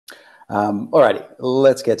Alrighty,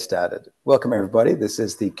 let's get started. Welcome everybody. This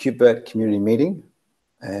is the KubeVirt community meeting,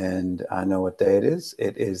 and I know what day it is.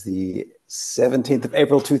 It is the 17th of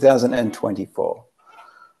April, 2024.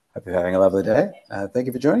 Hope you're having a lovely day. Thank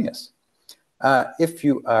you for joining us. If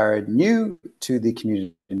you are new to the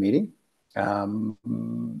community meeting,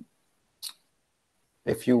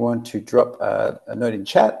 if you want to drop a note in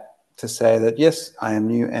chat to say that, yes, I am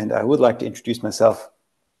new and I would like to introduce myself.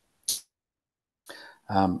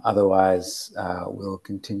 Otherwise, we'll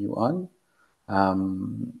continue on.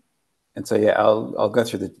 And so, yeah, I'll go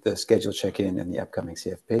through the schedule check-in and the upcoming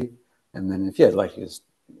CFP. And then if you'd like to just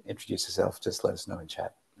introduce yourself, just let us know in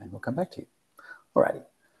chat and we'll come back to you. All righty.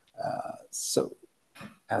 So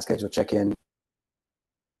our schedule check-in.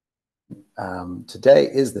 Today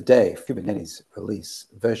is the day of Kubernetes release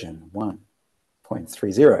version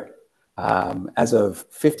 1.30. As of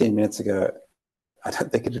 15 minutes ago, I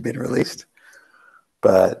don't think it had been released.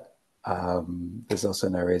 But there's also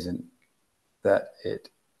no reason that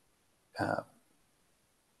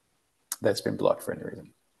that's been blocked for any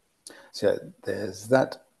reason. So there's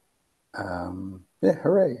that. Yeah,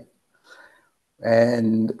 hooray.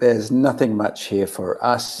 And there's nothing much here for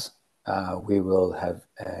us. We will have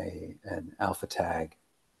an alpha tag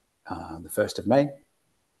on the 1st of May.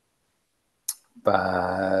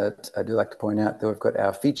 But I do like to point out that we've got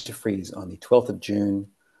our feature freeze on the 12th of June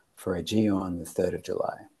for a Geo on the 3rd of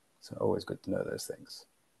July. So always good to know those things.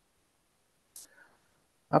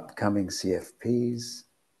 Upcoming CFPs.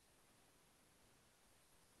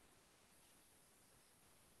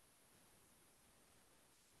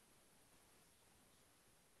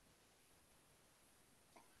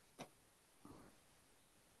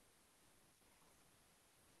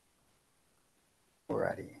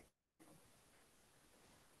 Alrighty.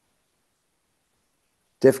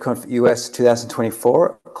 DevConf US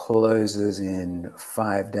 2024 closes in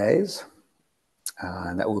 5 days,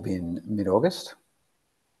 and that will be in mid-August.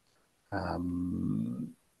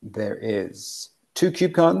 There is 2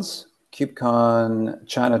 KubeCons, KubeCon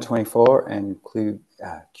China 24 and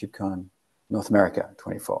KubeCon North America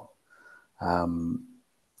 24.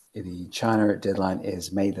 The China deadline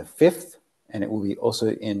is May the 5th, and it will be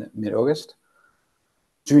also in mid-August.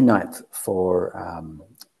 June 9th for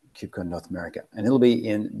KubeCon North America, and it'll be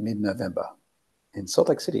in mid-November in Salt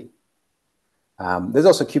Lake City. There's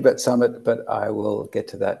also KubeVirt Summit, but I will get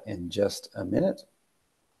to that in just a minute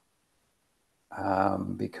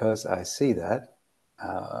because I see that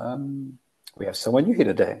we have someone new here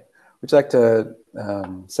today. Would you like to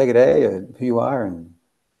say good day, who you are, and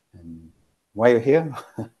why you're here?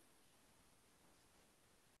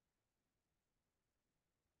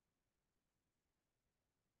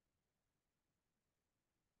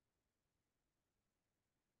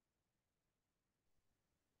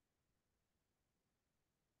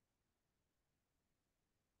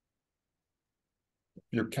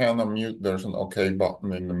 You can unmute. There's an OK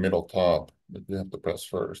button in the middle top that you have to press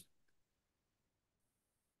first.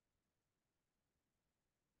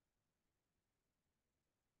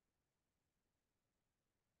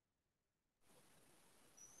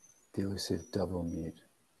 The elusive double mute.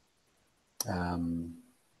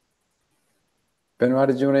 Benoit,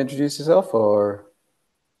 did you want to introduce yourself, or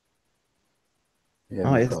you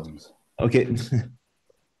have any problems? Okay.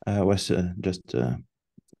 I was just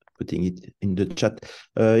putting it in the chat.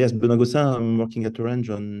 Yes, Benoit Gossin, I'm working at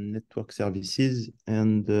Orange on network services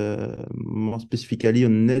and more specifically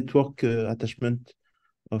on network attachment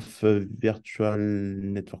of virtual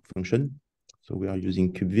network function. So we are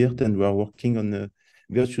using KubeVirt and we are working on a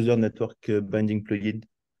virtual user network binding plugin.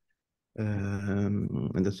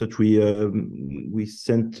 And as such, we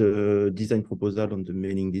sent a design proposal on the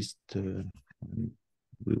mailing list.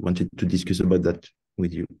 We wanted to discuss about that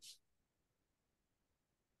with you.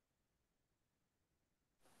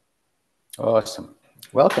 Awesome.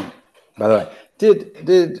 Welcome. By the way,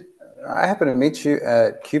 did I happen to meet you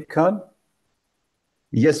at KubeCon?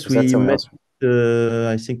 Yes, we met.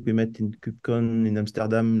 I think we met in KubeCon in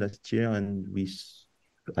Amsterdam last year, and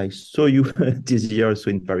I saw you this year also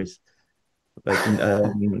in Paris. But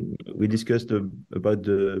we discussed about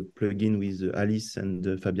the plugin with Alice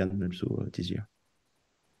and Fabian also this year.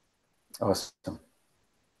 Awesome.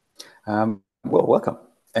 Well, welcome.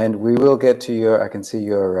 And we will get to I can see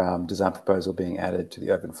your design proposal being added to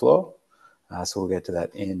the open floor. So we'll get to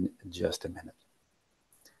that in just a minute.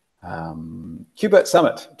 KubeVirt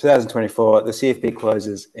Summit 2024, the CFP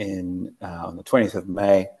closes on the 20th of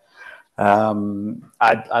May.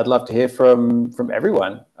 I'd love to hear from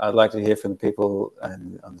everyone. I'd like to hear from the people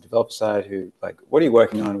on the developer side who, like, what are you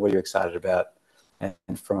working on? What are you excited about?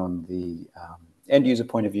 And from the end user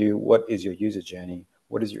point of view, what is your user journey?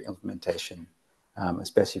 what is your implementation,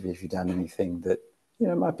 especially if you've done anything that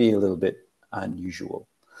might be a little bit unusual.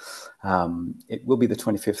 It will be the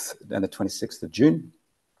 25th and the 26th of June.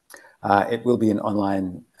 It will be an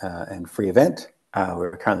online and free event.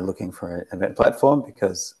 We're currently looking for an event platform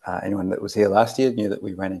because anyone that was here last year knew that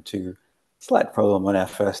we ran into a slight problem on our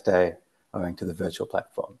first day owing to the virtual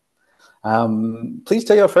platform. Please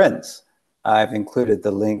tell your friends. I've included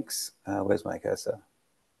the links. Where's my cursor?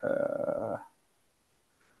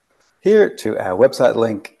 Here to our website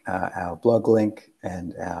link, our blog link,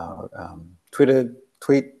 and our Twitter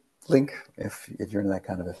tweet link if you're into that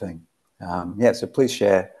kind of a thing. Yeah, so please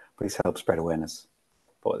share. Please help spread awareness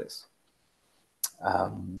for this.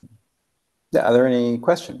 Yeah, are there any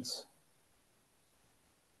questions?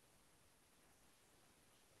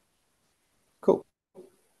 Cool.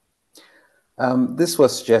 This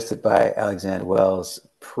was suggested by Alexander Wells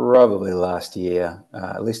probably last year,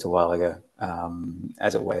 at least a while ago,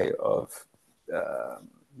 as a way of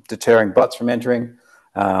deterring bots from entering.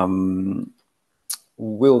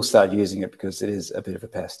 We'll start using it because it is a bit of a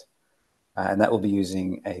pest. And that will be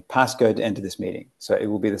using a passcode to enter this meeting. So it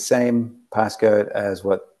will be the same passcode as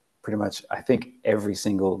what pretty much I think every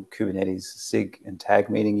single Kubernetes SIG and tag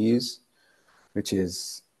meeting use, which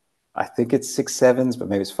is, I think it's 6 sevens, but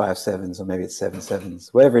maybe it's 5 sevens, or maybe it's 7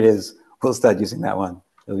 sevens. Whatever it is, we'll start using that one.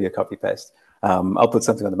 It'll be a copy paste. I'll put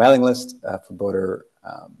something on the mailing list for broader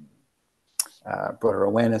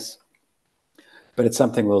awareness. But it's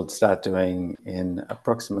something we'll start doing in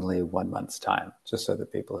approximately 1 month's time, just so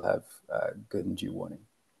that people have good and due warning.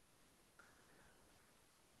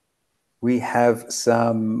 We have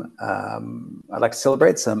some, I'd like to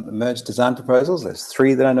celebrate some merge design proposals. There's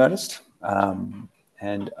 3 that I noticed. And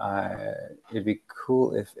it'd be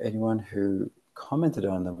cool if anyone who commented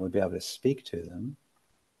on them would be able to speak to them.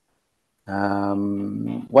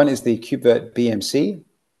 One is the KubeVirt BMC.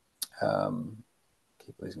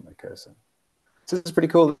 Keep losing my cursor. So this is pretty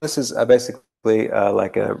cool. This is basically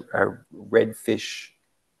like a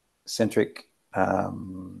redfish-centric, let's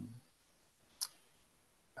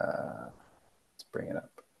bring it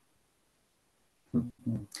up,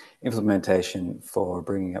 implementation for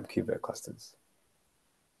bringing up KubeVirt clusters.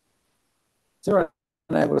 Is everyone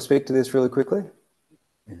able to speak to this really quickly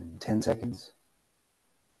in 10 seconds?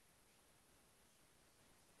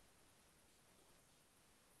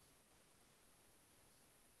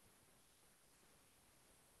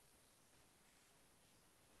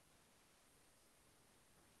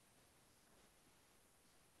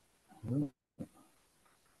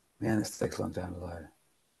 Man, this takes a long time to load.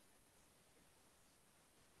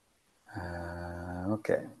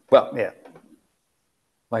 Okay, well, yeah,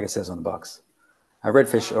 like it says on the box,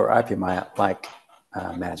 Redfish or IPMI-like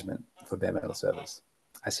management for bare metal servers.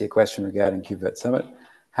 I see a question regarding KubeVirt Summit.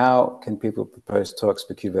 How can people propose talks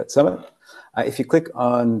for KubeVirt Summit? If you click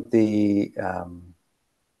on the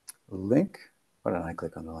link, why don't I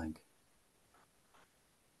click on the link?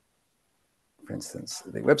 For instance,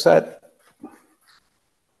 the website.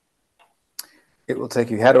 It will take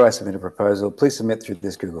you, how do I submit a proposal? Please submit through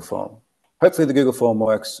this Google form. Hopefully the Google form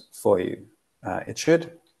works for you. It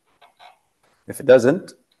should. If it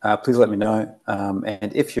doesn't, please let me know.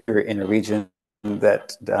 And if you're in a region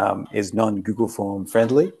that is non-Google form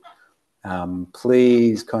friendly,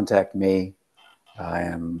 please contact me. I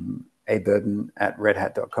am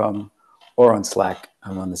aburden@redhat.com, or on Slack.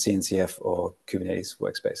 I'm on the CNCF or Kubernetes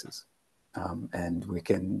workspaces. And we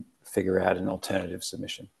can figure out an alternative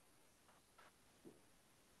submission.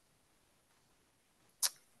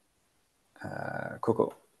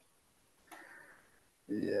 Cool.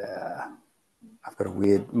 Yeah, I've got a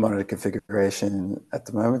weird monitor configuration at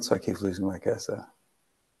the moment, so I keep losing my cursor.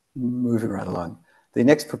 Moving right along. The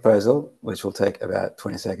next proposal, which will take about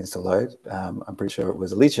 20 seconds to load, I'm pretty sure it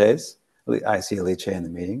was Alice's. I see Alice in the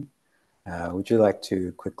meeting. Would you like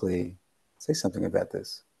to quickly say something about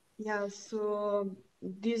this? Yeah, so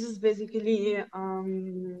this is basically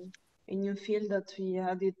a new field that we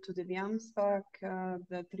added to the VM stack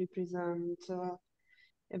that represents a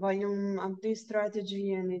volume update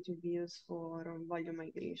strategy, and it will be used for volume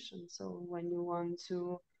migration. So when you want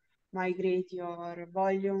to migrate your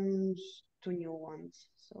volumes to new ones.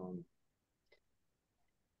 So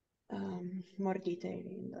more detail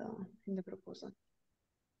in the proposal.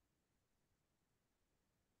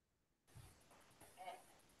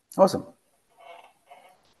 Awesome.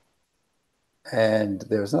 And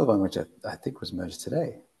there was another one which I think was merged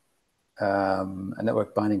today, a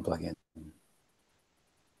network binding plugin.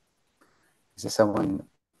 Is there someone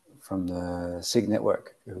from the SIG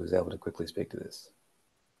network who was able to quickly speak to this?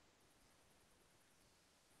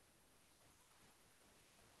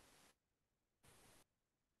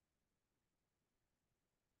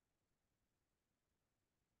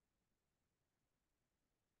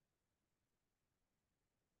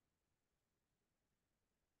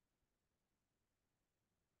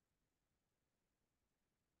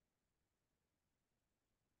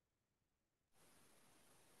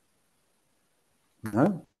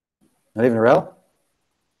 No? Not even a rel?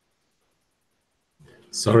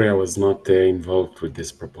 Sorry, I was not involved with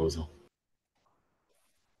this proposal.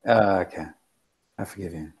 Okay, I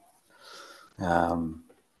forgive you.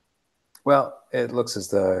 Well, it looks as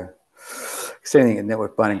though extending a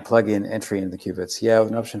network binding plugin entry into the KubeVirt CL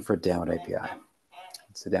with an option for a downward API.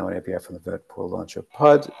 It's a downward API from the Virt Pool Launcher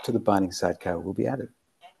pod to the binding sidecar will be added.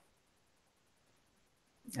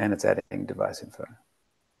 And it's adding device info.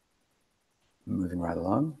 Moving right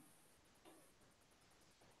along.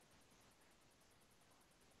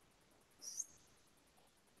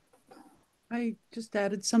 I just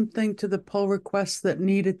added something to the pull requests that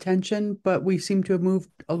need attention, but we seem to have moved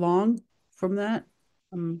along from that.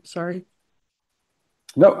 I'm sorry.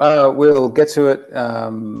 No, we'll get to it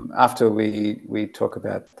after we talk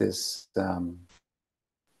about this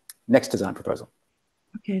next design proposal.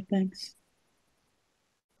 Okay, thanks.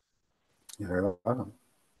 You're very welcome.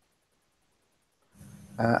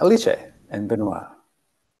 Alice and Benoit.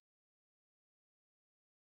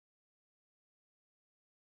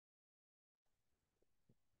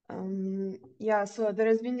 Yeah, so there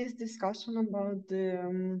has been this discussion about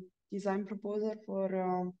the design proposal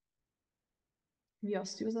for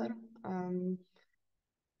Vios user.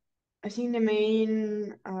 I think the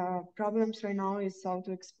main problems right now is how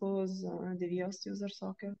to expose the Vios user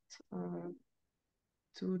socket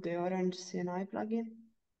to the Orange CNI plugin.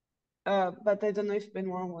 But I don't know if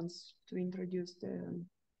Benoit wants to introduce the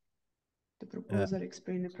proposal,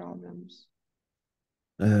 explain the problems.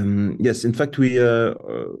 Yes, in fact, we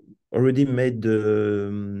already made the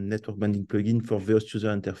network binding plugin for Vios user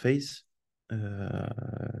interface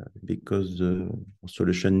because the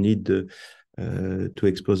solution need to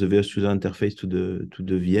expose the Vios user interface to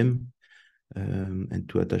the VM and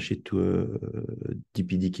to attach it to a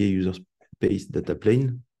DPDK user space data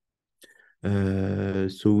plane.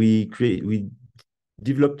 So we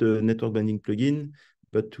developed a network binding plugin,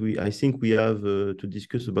 but I think we have to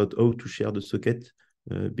discuss about how to share the socket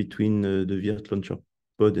between the Virt launcher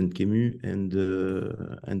pod and QEMU and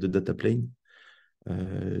the data plane.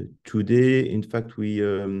 Today, in fact, we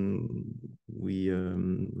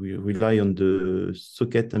rely on the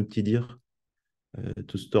socket empty-dir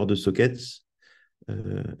to store the sockets,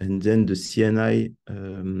 and then the CNI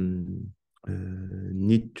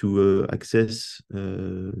need to access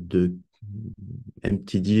the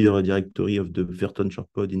empty-dir directory of the Virt launcher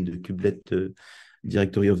pod in the kubelet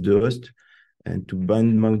directory of the host, and to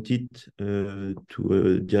mount it to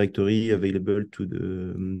a directory available to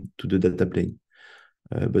the data plane.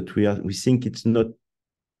 But we think it's not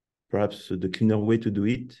perhaps the cleaner way to do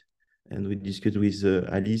it, and we discussed with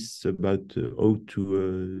Alice about how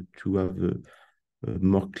to have a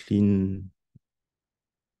more clean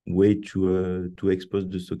way to expose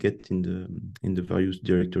the socket in the various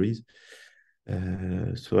directories.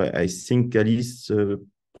 So I think Alice's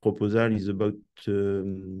proposal is about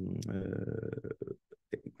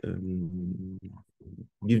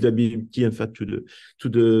give the ability, in fact, to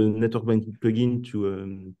the network binding plugin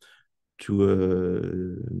to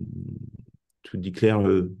declare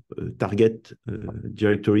a target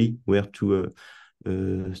directory where to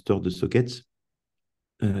store the sockets.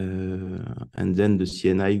 And then the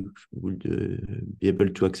CNI would be able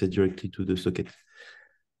to access directly to the socket.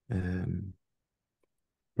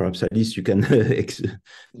 Perhaps at least you can explain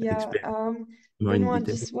more in Benoit,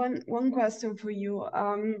 detail. just one question for you.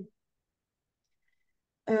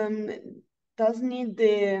 Does need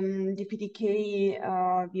the PDK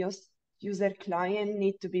Vios user client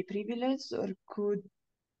need to be privileged, or could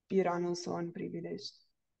be run also unprivileged?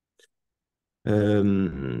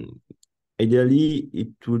 Ideally,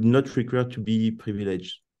 it would not require to be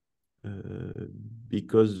privileged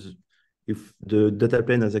because if the data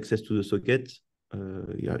plane has access to the socket,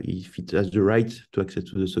 if it has the right to access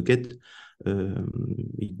to the socket,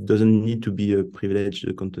 it doesn't need to be a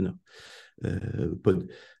privileged container pod.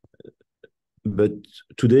 But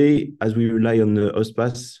today, as we rely on the host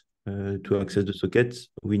path to access the socket,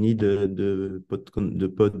 we need the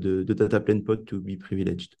data plane pod to be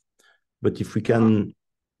privileged. But if we can,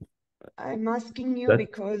 I'm asking you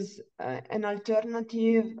because an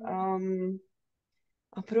alternative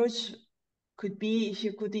approach could be if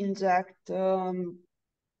you could inject the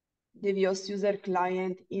Vios user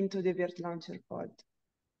client into the Virt launcher pod.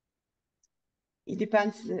 It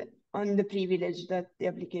depends on the privilege that the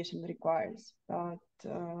application requires, but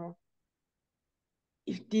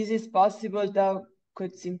if this is possible, that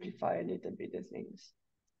could simplify a little bit the things.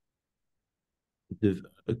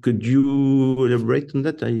 Could you elaborate on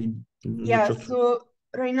that? Yeah, so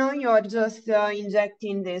right now you are just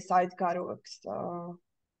injecting the sidecar hooks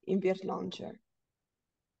in Virt launcher.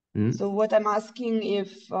 Mm. So what I'm asking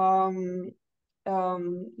if your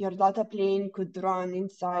data plane could run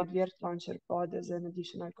inside Virt Launcher Pod as an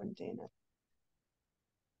additional container.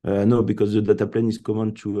 No, because the data plane is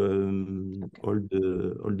common to Okay. all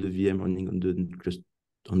the VM running on the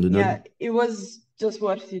Yeah, node. it was just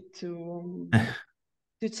worth it to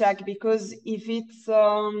check, because if it's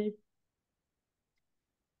a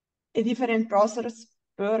different process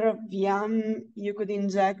per VM, you could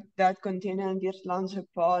inject that container in Virt Launcher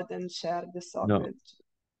Pod and share the socket.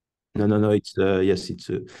 No. It's yes, it's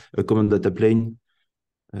a common data plane.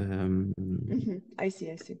 I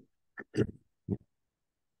see. Yeah.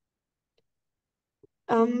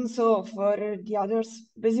 So for the others,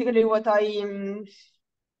 basically what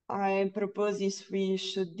I propose is we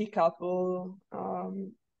should decouple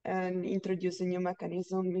and introduce a new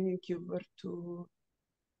mechanism in KubeVirt to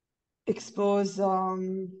expose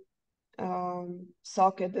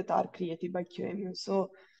sockets that are created by QEMU.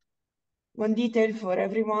 So one detail for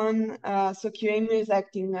everyone, so QEMU is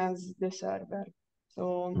acting as the server.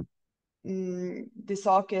 So the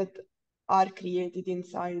socket are created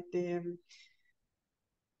inside the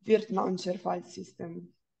Virt launcher file system.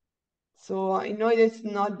 So I know it's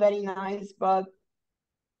not very nice, but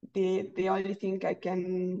the only thing I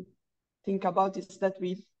can think about is that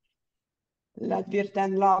we let Virt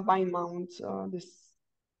and lab mount this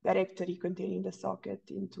directory containing the socket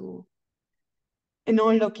into a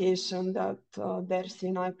known location that their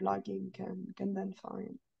CNI plugin can then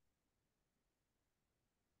find.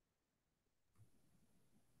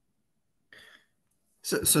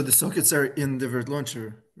 So the sockets are in the Virt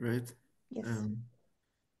launcher, right? Yes.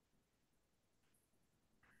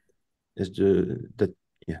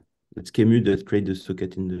 That's KEMU that create the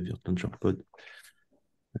socket in the Virt launcher pod,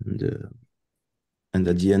 and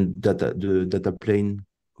at the end, the data plane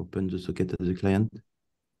open the socket as a client.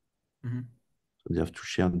 So they have to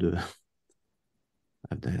share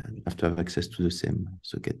have to have access to the same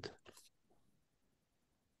socket.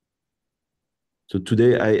 So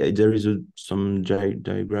today, there is some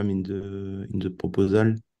diagram in the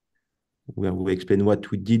proposal where we explain what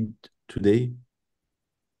we did today.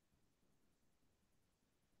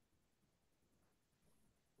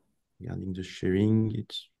 Regarding the sharing,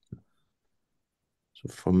 it's so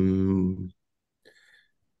from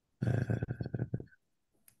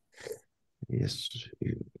yes.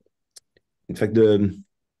 In fact,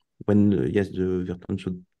 when the Virt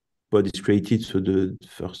launcher pod is created, so the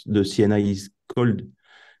CNI is called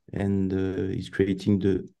and is creating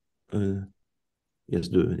let's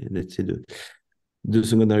say the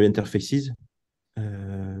secondary interfaces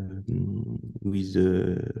with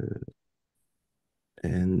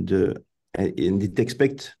and it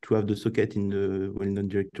expects to have the socket in the well-known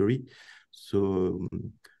directory. So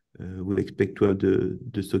we expect to have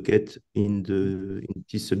the socket in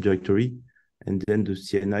this subdirectory, and then the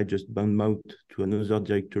CNI just bound mount to another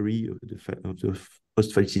directory of the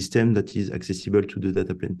host file system that is accessible to the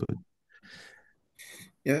data plane pod.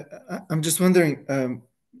 Yeah, I'm just wondering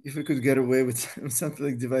if we could get away with something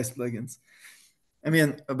like device plugins. I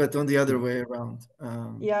mean, but on the other way around.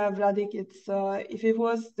 Yeah, Vladik, it's if it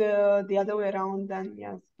was the other way around, then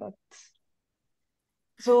yes, but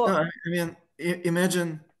so no, I mean,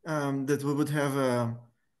 imagine that we would have a.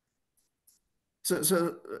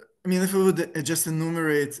 So I mean, if we would just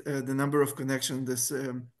enumerate the number of connections this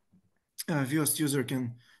VOS user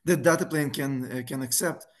the data plane can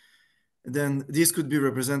accept, then these could be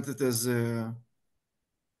represented as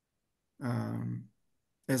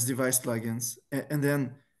device plugins, and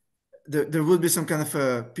then there would be some kind of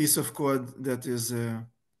a piece of code that is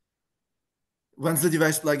once the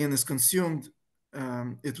device plugin is consumed,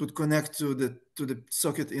 it would connect to the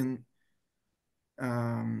socket in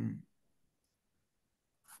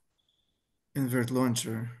Virt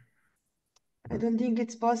launcher. I don't think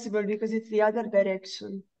it's possible because it's the other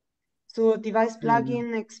direction. So device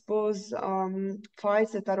plugin expose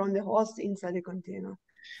files that are on the host inside the container.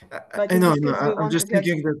 But I in know, this case, we I'm want just to get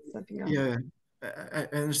thinking that, something else. yeah,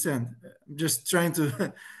 I understand. I'm just trying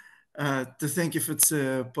to to think if it's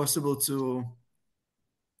possible to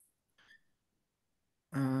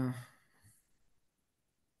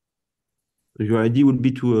Your idea would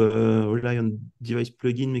be to rely on device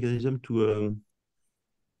plugin mechanism to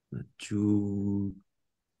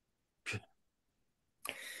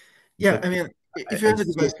yeah, I mean, if you have a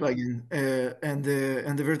device plugin and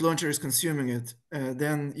the Virt launcher is consuming it,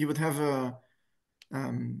 then you would have a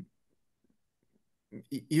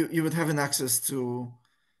you would have an access to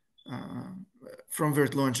from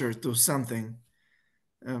Virt launcher to something,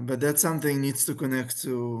 but that something needs to connect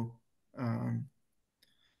to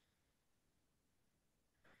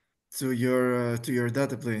to your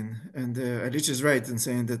data plane. And Alicia is right in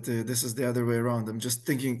saying that this is the other way around. I'm just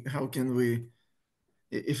thinking, how can we,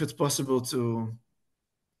 if it's possible to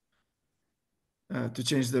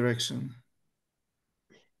change direction?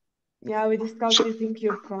 Yeah, we discussed So- this in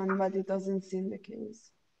KubeCon, but it doesn't seem the case.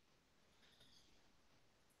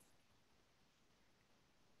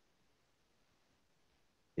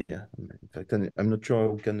 Yeah, in fact, I'm not sure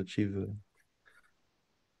how we can achieve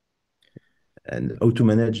and how to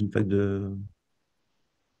manage, in fact, the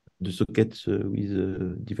sockets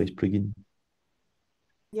with device plugin.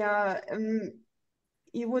 Yeah,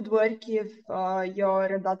 it would work if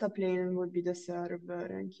your data plane would be the server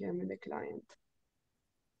and QM the client.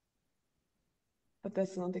 But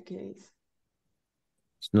that's not the case.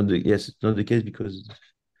 It's not the it's not the case because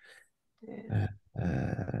Yeah.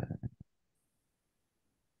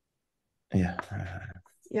 Yeah.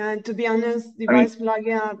 Yeah, and to be honest, device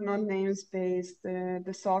plugin are not namespace.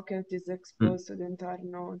 The socket is exposed to the entire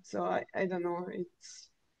node. So I don't know.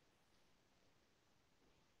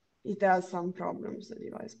 It has some problems, the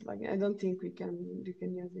device plugin. I don't think you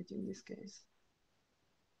can use it in this case.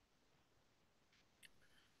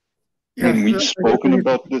 Yeah, And we've spoken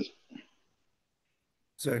about this.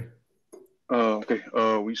 Sorry. Okay.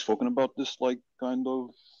 We've spoken about this, like, kind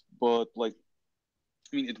of, but like,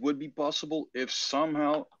 I mean, it would be possible if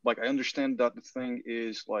somehow, like, I understand that the thing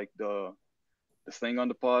is like the thing on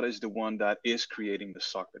the pod is the one that is creating the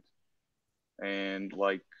socket, and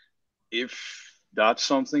like, if that's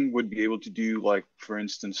something would be able to do, like, for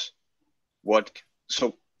instance,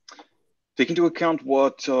 so take into account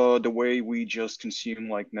what the way we just consume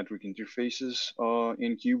like network interfaces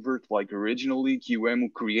in KubeVirt. Like originally,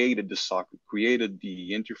 QEMU created the socket, created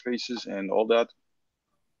the interfaces and all that.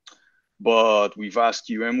 But we've asked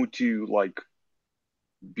QEMU to like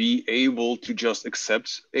be able to just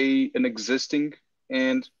accept an existing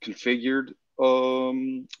and configured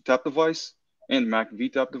tap device and MAC-V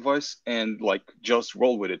tap device and like just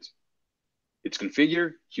roll with it. It's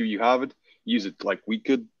configured. Here you have it. Use it. Like we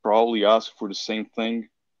could probably ask for the same thing,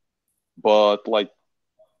 but like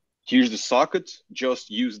here's the socket.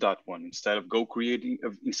 Just use that one instead of creating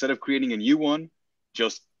a new one.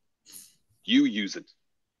 Just you use it.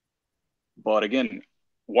 But again,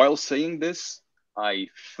 while saying this, I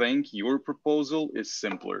think your proposal is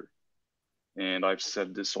simpler, and I've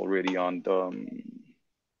said this already on the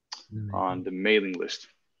mailing list.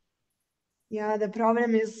 Yeah, the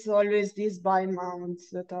problem is always these bind mounts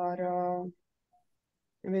that are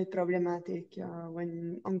a bit problematic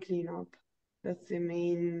when on cleanup. That's the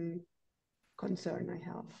main concern I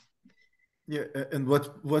have. Yeah, and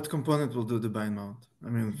what component will do the bind mount? I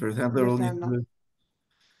mean, for example, will need Virtenda. to.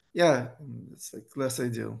 Yeah, it's like less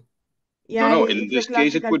ideal. Yeah, No, in it's a this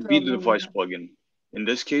case, it classical would be the problem we device have. plugin. In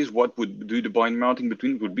this case, what would do the bind mounting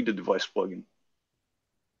between would be the device plugin.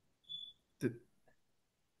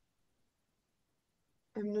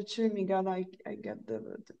 I'm not sure, Miguel, I get the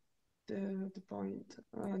point.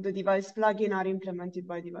 The device plugin are implemented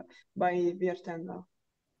by Virtenda.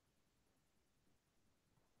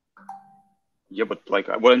 Yeah, but like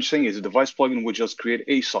what I'm saying is the device plugin would just create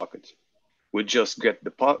a socket, would just get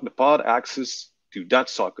the pod access to that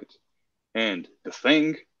socket, and the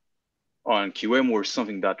thing on QM or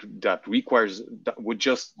something that requires that would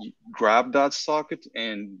just grab that socket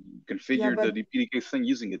and configure Yeah, the PDK thing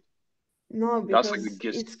using it. no, That's like the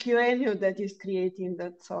because gist. it's QEMU that is creating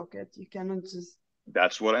that socket. You cannot just.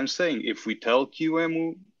 That's what I'm saying. If we tell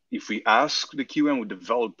QEMU, if we ask the QEMU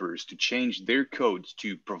developers to change their code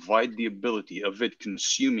to provide the ability of it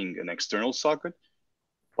consuming an external socket,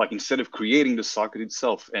 like instead of creating the socket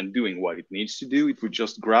itself and doing what it needs to do, it would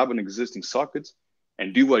just grab an existing socket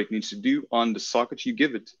and do what it needs to do on the socket you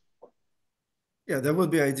give it. Yeah, that would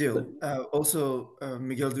be ideal. Also,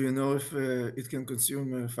 Miguel, do you know if it can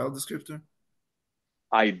consume a file descriptor?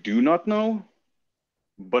 I do not know,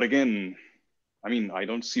 but again, I mean, I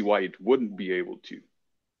don't see why it wouldn't be able to.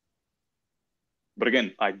 But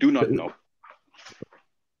again, I do not know.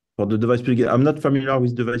 For the device plugin, I'm not familiar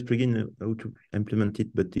with device plugin, how to implement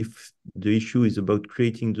it, but if the issue is about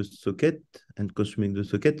creating the socket and consuming the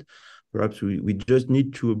socket, perhaps we just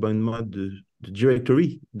need to abandon the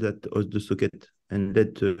directory that hosts the socket and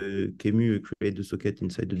let KMU create the socket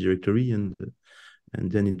inside the directory, and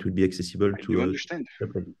then it will be accessible I to. do understand.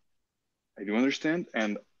 I do understand.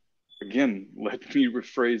 And again, let me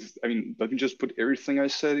rephrase. I mean, let me just put everything I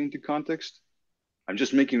said into context. I'm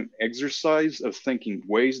just making an exercise of thinking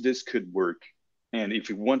ways this could work. And if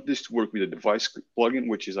you want this to work with a device plugin,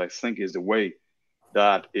 which is, I think, is the way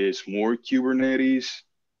that is more Kubernetes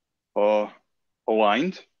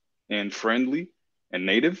aligned and friendly and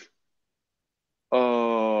native,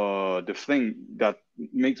 the thing that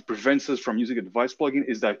prevents us from using a device plugin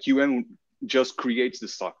is that QEMU just creates the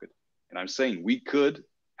socket. And I'm saying we could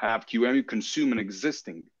have QEMU consume an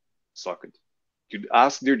existing socket. Could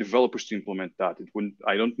ask their developers to implement that. It wouldn't.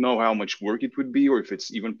 I don't know how much work it would be, or if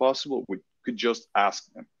it's even possible. We could just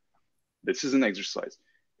ask them. This is an exercise.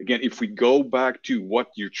 Again, if we go back to what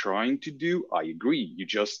you're trying to do, I agree. You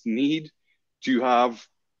just need to have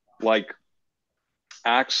like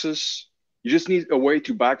access. You just need a way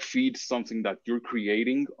to backfeed something that you're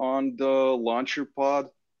creating on the launcher pod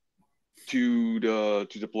to the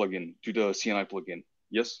plugin, to the CNI plugin.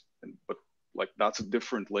 Yes, but like that's a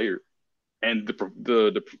different layer. And the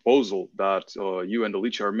proposal that you and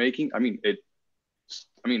Alicia are making, I mean,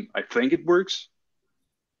 I think it works.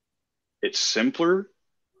 It's simpler,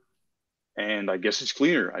 and I guess it's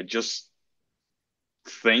cleaner. I just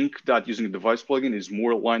think that using a device plugin is more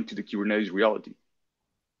aligned to the Kubernetes reality.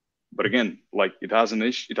 But again, like it has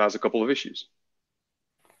a couple of issues.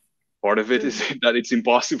 Part of it is that it's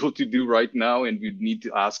impossible to do right now, and we need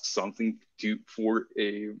to ask something from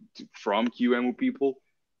QEMU people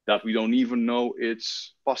that we don't even know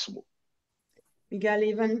it's possible. Miguel,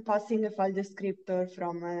 even passing a file descriptor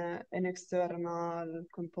from an external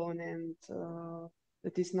component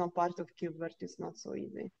that is not part of KubeVirt is not so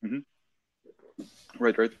easy. Mm-hmm.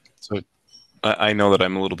 Right. So I know that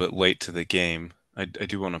I'm a little bit late to the game. I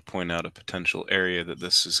do want to point out a potential area that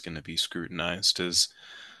this is going to be scrutinized is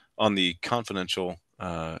on the confidential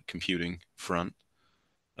computing front.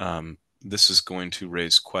 This is going to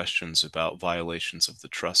raise questions about violations of the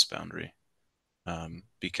trust boundary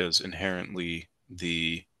because inherently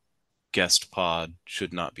the guest pod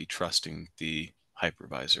should not be trusting the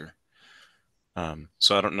hypervisor.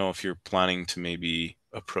 So I don't know if you're planning to maybe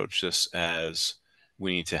approach this as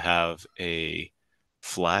we need to have a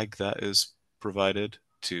flag that is provided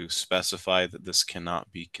to specify that this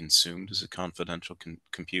cannot be consumed as a confidential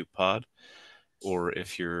compute pod, or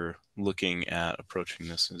if you're looking at approaching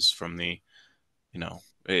this as from the,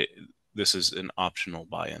 this is an optional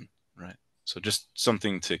buy-in, right? So just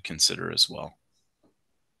something to consider as well.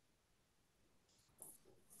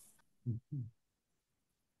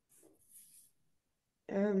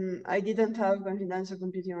 I didn't have confidential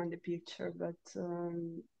computing on the picture, but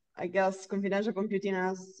I guess confidential computing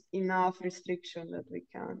has enough restriction that we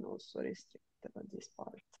can also restrict this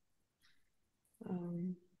part.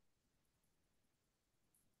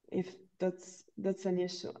 If that's an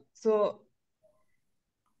issue. So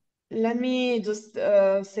let me just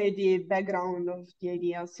say the background of the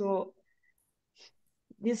idea. So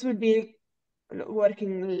this will be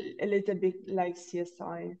working a little bit like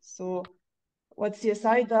CSI. So what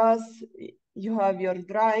CSI does, you have your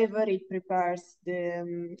driver, it prepares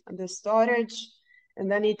the storage, and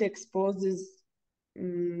then it exposes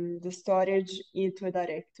the storage into a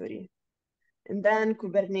directory. And then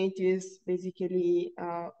Kubernetes basically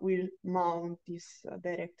will mount this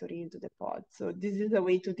directory into the pod. So this is a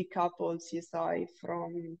way to decouple CSI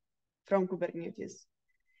from Kubernetes.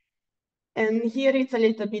 And here it's a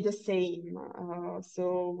little bit the same.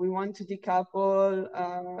 So we want to decouple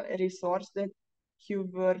a resource that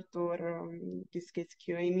KubeVirt, or in this case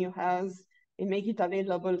QEMU, has, and make it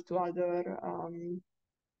available to other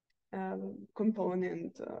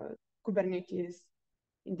component Kubernetes,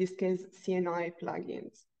 in this case CNI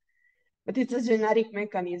plugins. But it's a generic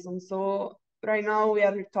mechanism. So right now we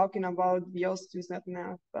are talking about the host user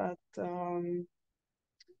nav, but the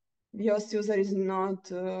host user is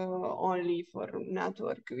not only for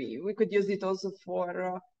network. We could use it also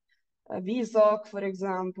for VSOC, for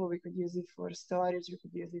example. We could use it for storage. We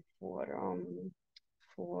could use it for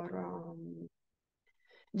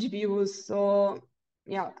GPUs. So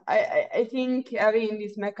yeah, I think having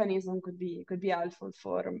this mechanism could be helpful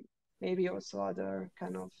for maybe also other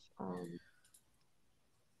kind of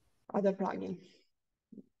other plugins.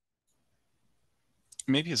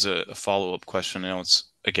 Maybe as a follow-up question, I know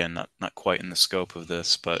it's, again, not quite in the scope of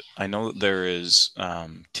this, but I know that there is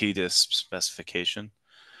TDISP specification.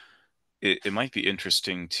 It might be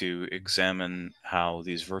interesting to examine how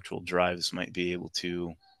these virtual drives might be able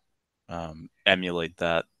to emulate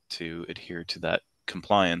that to adhere to that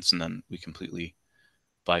compliance, and then we completely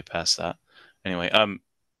bypass that. Anyway,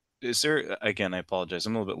 is there, again, I apologize,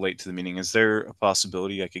 I'm a little bit late to the meeting. Is there a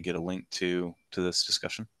possibility I could get a link to this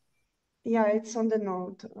discussion? Yeah, it's on the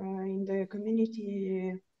note. In the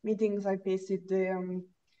community meetings, I pasted the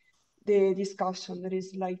discussion. There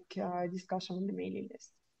is like a discussion on the mailing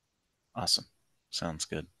list. Awesome. Sounds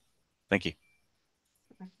good. Thank you.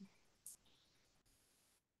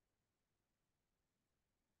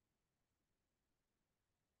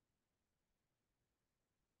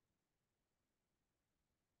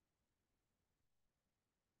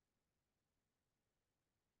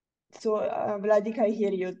 So, Vladik, I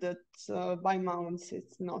hear you that by mounts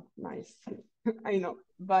it's not nice. I know,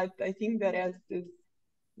 but I think the rest is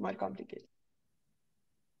more complicated.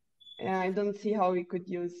 And I don't see how we could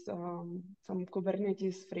use some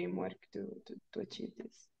Kubernetes framework to achieve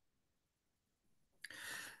this.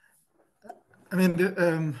 I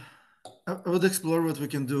mean, I would explore what we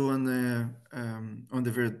can do on the on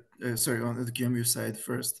the QEMU side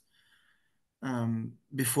first,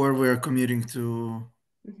 before we're committing to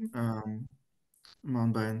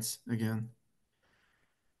mount binds again.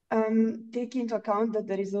 Take into account that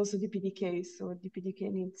there is also DPDK, so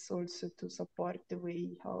DPDK needs also to support the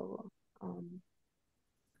way how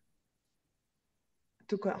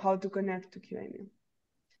to connect to QEMU.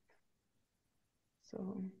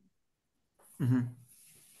 So.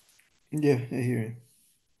 Yeah, I hear you.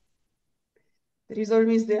 There is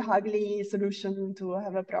always the ugly solution to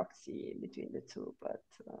have a proxy between the two, but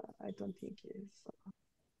I don't think it's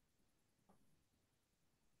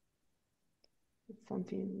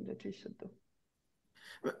something that we should do.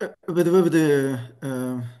 With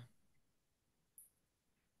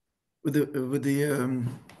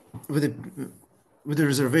the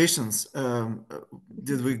reservations,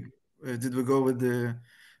 did we go with the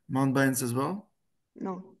mount binds as well?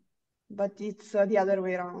 No, but it's the other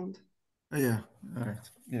way around. Oh, yeah. All right.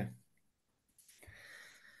 Yeah.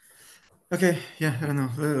 Okay. Yeah. I don't know.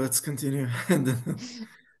 Let's continue. I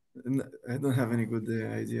don't have any good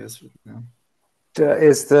ideas right now.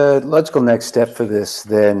 Is the logical next step for this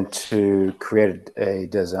then to create a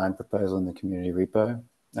design proposal in the community repo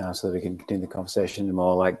so that we can continue the conversation in a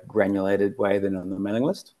more like granulated way than on the mailing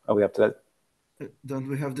list? Are we up to that? Don't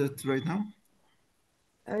we have that right now?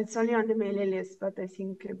 It's only on the mailing list, but I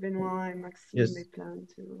think Benoit and Maxime, Yes. they plan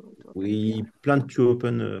to We plan to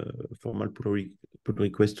open a formal pull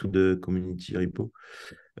request to the community repo,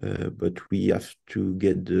 but we have to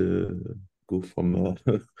get the go from.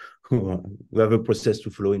 We have a process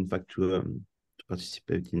to follow, in fact, to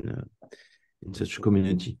participate in such a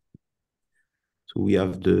community. So we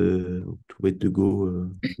have to wait to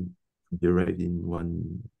go. Be arrived in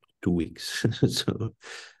 1-2 weeks. So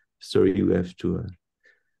sorry, we have to.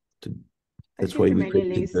 That's why we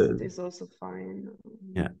mailing list is also fine.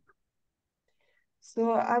 Yeah.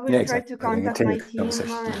 So I will try to contact my team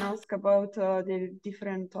and ask about the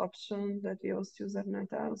different options that the host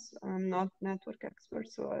usernet has. I'm not network expert,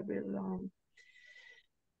 so I will.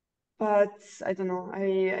 But I don't know.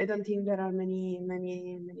 I don't think there are many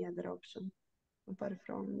other options apart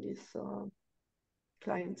from this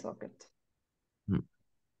client socket.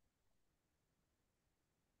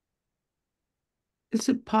 Is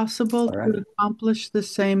it possible to accomplish the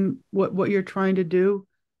same what you're trying to do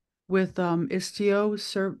with Istio?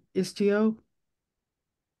 Istio?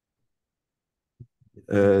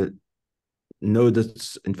 No,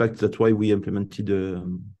 that's in fact that's why we implemented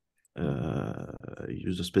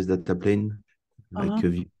user space data plane like a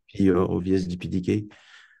VP or VSDPDK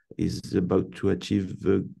is about to achieve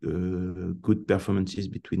good performances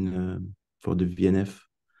between for the VNF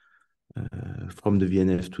from the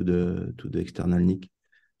VNF to the external NIC,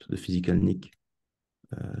 to the physical NIC.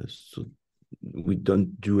 So we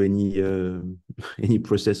don't do any any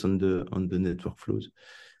process on the network flows.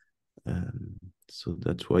 So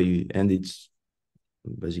that's why, and it's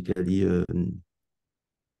basically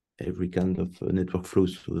every kind of network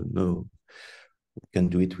flows. So no, we can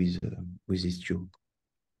do it with Istio.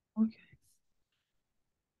 Okay.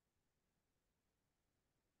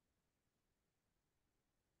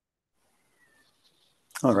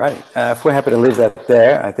 All right. If we're happy to leave that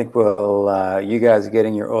there, I think we'll, you guys are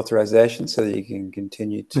getting your authorization so that you can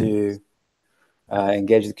continue to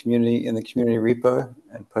engage the community in the community repo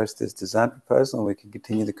and post this design proposal, and we can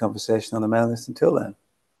continue the conversation on the mailing list until then.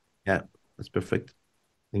 Yeah, that's perfect.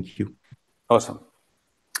 Thank you. Awesome.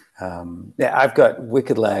 Yeah, I've got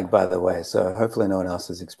wicked lag, by the way, so hopefully no one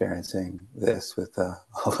else is experiencing this with a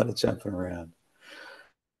whole lot of jumping around.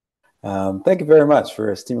 Thank you very much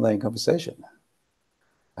for a stimulating conversation.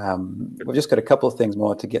 We've just got a couple of things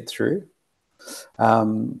more to get through.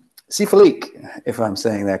 Sifalik, if I'm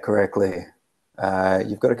saying that correctly,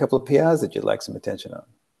 you've got a couple of PRs that you'd like some attention on.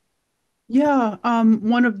 Yeah,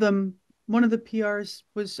 one of the PRs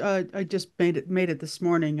was I just made it this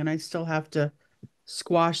morning, and I still have to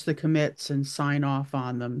squash the commits and sign off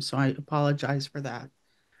on them, so I apologize for that.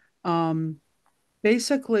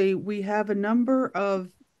 Basically, we have a number of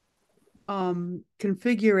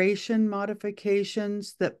configuration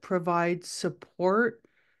modifications that provide support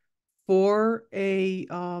for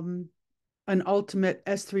an ultimate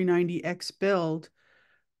S390X build,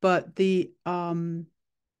 but the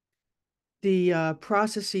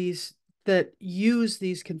processes that use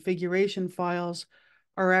these configuration files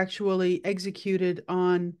are actually executed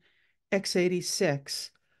on x86.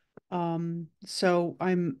 So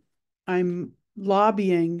I'm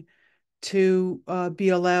lobbying to be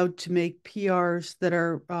allowed to make PRs that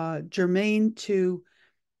are germane to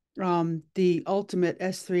the ultimate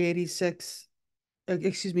S386,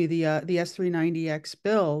 excuse me, the S390X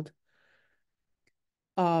build,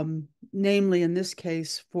 namely in this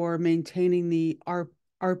case for maintaining the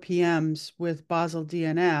RPMs with Basel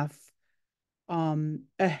DNF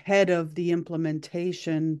ahead of the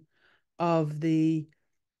implementation of the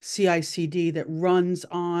CI/CD that runs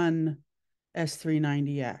on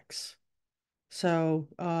S390X. So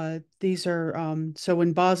these are so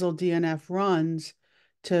when Basel DNF runs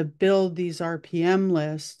to build these RPM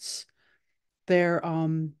lists, they're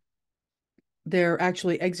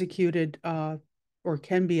actually executed or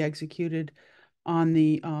can be executed on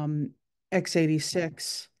the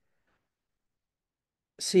x86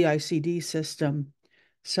 CI/CD system.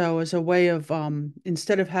 So as a way of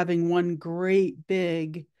instead of having one great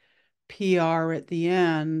big PR at the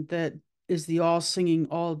end that is the all singing,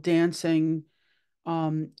 all dancing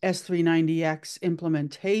S390X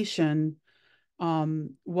implementation,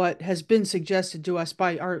 what has been suggested to us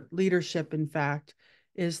by our leadership, in fact,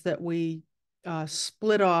 is that we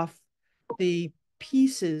split off the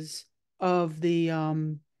pieces of the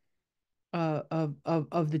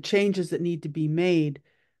of the changes that need to be made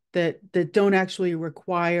that don't actually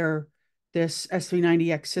require this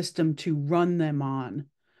S390X system to run them on,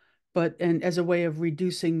 but and as a way of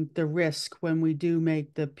reducing the risk when we do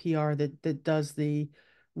make the PR that does the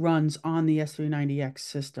runs on the S390X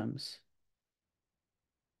systems.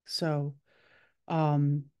 So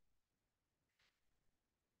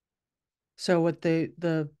so what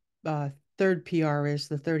the third PR is,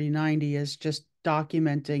 the 3090, is just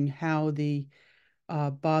documenting how the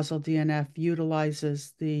Basel DNF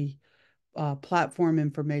utilizes the platform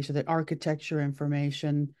information, the architecture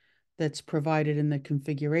information that's provided in the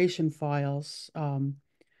configuration files,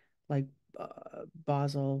 like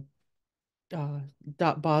Basel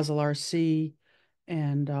 .basel RC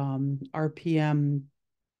and RPM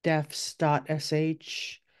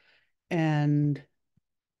defs.sh and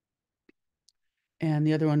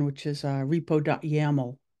the other one, which is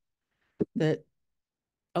repo.yaml, that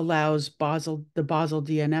allows the Basel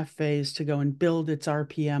DNF phase to go and build its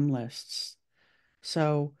RPM lists.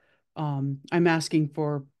 So I'm asking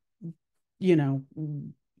for,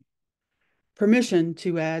 permission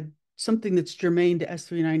to add something that's germane to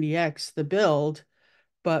S390X, the build,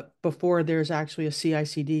 but before there's actually a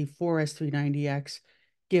CI/CD for S390X,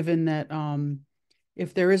 given that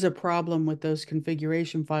if there is a problem with those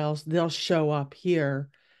configuration files, they'll show up here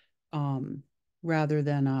rather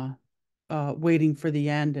than waiting for the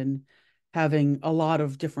end and having a lot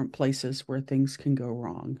of different places where things can go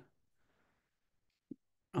wrong.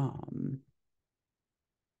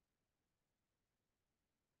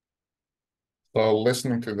 So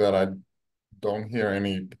listening to that, I don't hear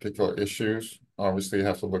any particular issues. Obviously, you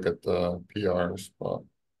have to look at the PRs, but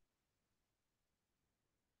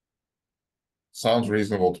sounds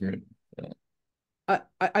reasonable to me. Yeah.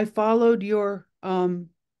 I followed your the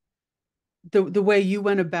way you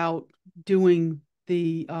went about doing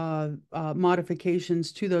the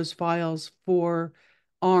modifications to those files for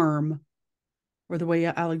ARM, or the way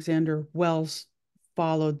Alexander Wells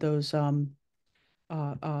followed those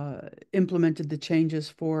implemented the changes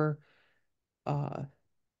for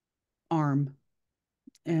ARM,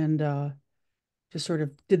 and just sort of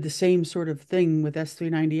did the same sort of thing with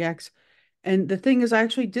S390X. And the thing is, I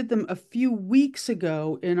actually did them a few weeks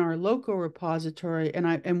ago in our local repository,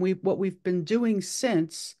 and what we've been doing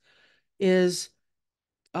since is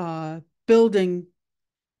building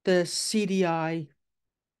the CDI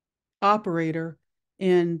operator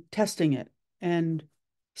and testing it, and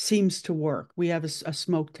seems to work. We have a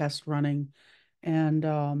smoke test running, and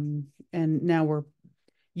now we're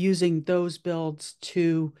using those builds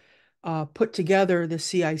to put together the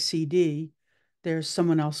CI/CD. There's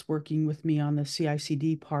someone else working with me on the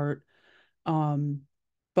CI/CD part,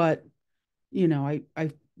 but I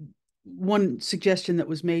one suggestion that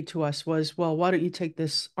was made to us was, well, why don't you take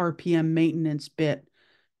this RPM maintenance bit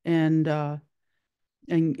and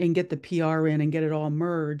get the PR in and get it all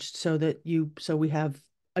merged so we have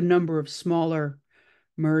a number of smaller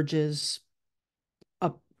merges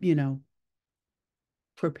up,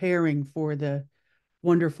 preparing for the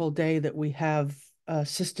wonderful day that we have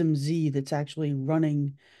System Z that's actually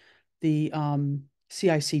running the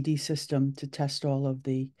CI/CD system to test all of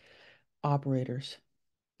the operators.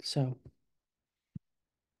 So,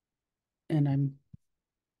 and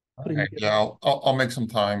Okay, yeah, I'll make some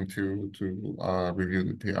time to review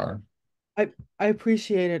the PR. I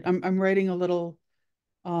appreciate it. I'm writing a little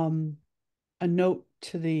a note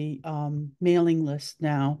to the mailing list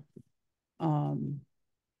now. And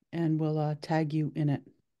we'll tag you in it.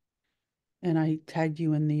 And I tagged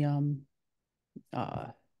you in the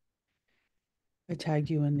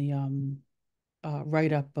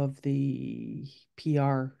write-up of the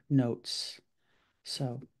PR notes.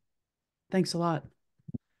 So thanks a lot.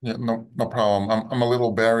 Yeah, no problem. I'm a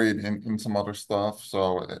little buried in some other stuff,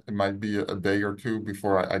 so it might be a day or two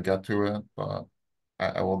before I get to it, but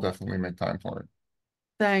I will definitely make time for it.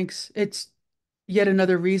 Thanks. It's yet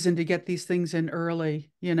another reason to get these things in early,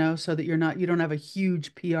 so that you don't have a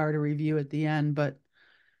huge PR to review at the end, but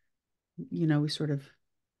we sort of.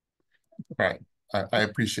 Right. I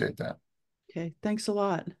appreciate that. Okay. Thanks a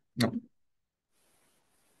lot. Yep.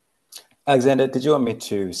 Alexander, did you want me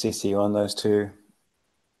to CC you on those two?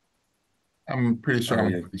 I'm pretty sure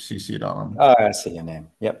I'm already CC'd on them. Oh, I see your name.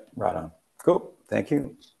 Yep, right on. Cool. Thank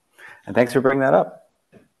you. And thanks for bringing that up.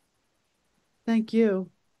 Thank you.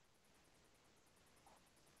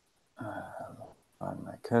 Find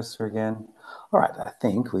my cursor again. All right, I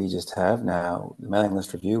think we just have now the mailing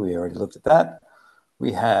list review. We already looked at that.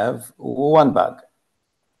 We have one bug.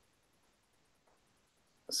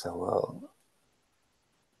 So we'll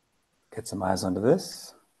get some eyes onto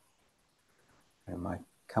this. It might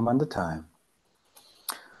come under time.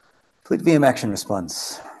 Fleet VM action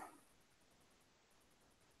response.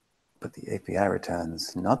 But the API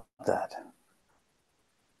returns not that.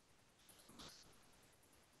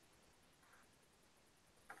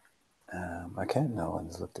 Okay, no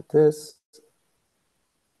one's looked at this.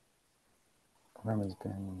 Remember's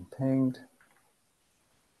been pinged.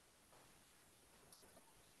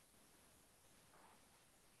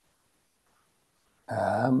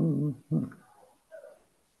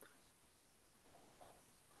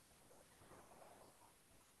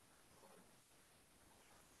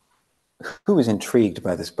 Who is intrigued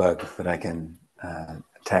by this bug that I can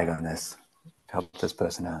tag on this, help this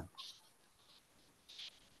person out?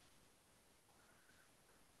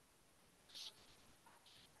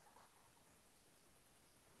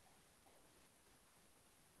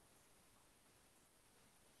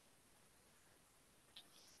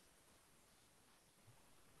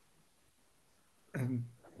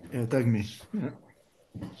 Yeah, tag me.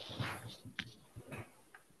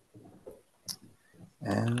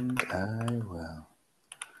 And I will.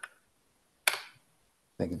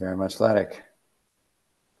 Thank you very much, Ladek.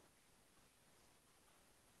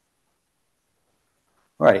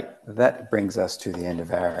 All right, that brings us to the end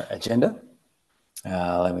of our agenda.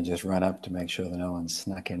 Let me just run up to make sure that no one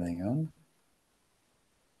snuck anything on.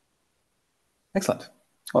 Excellent.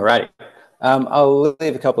 All right. I'll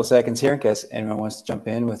leave a couple of seconds here in case anyone wants to jump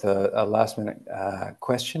in with a last minute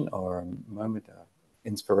question or a moment of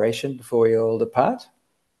inspiration before we all depart.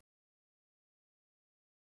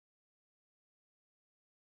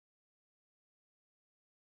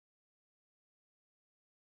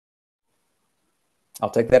 I'll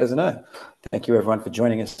take that as a no. Thank you everyone for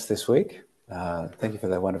joining us this week. Thank you for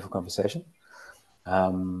that wonderful conversation.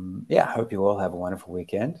 Yeah, I hope you all have a wonderful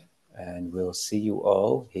weekend, and we'll see you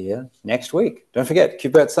all here next week. Don't forget,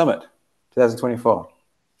 KubeVirt Summit 2024.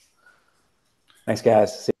 Thanks,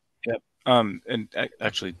 guys. See you. Yep. And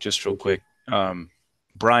actually, just real quick,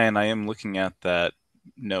 Brian, I am looking at that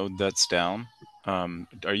node that's down.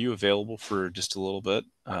 Are you available for just a little bit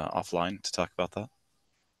offline to talk about that?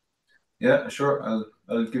 Yeah, sure.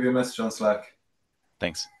 I'll give you a message on Slack.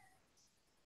 Thanks.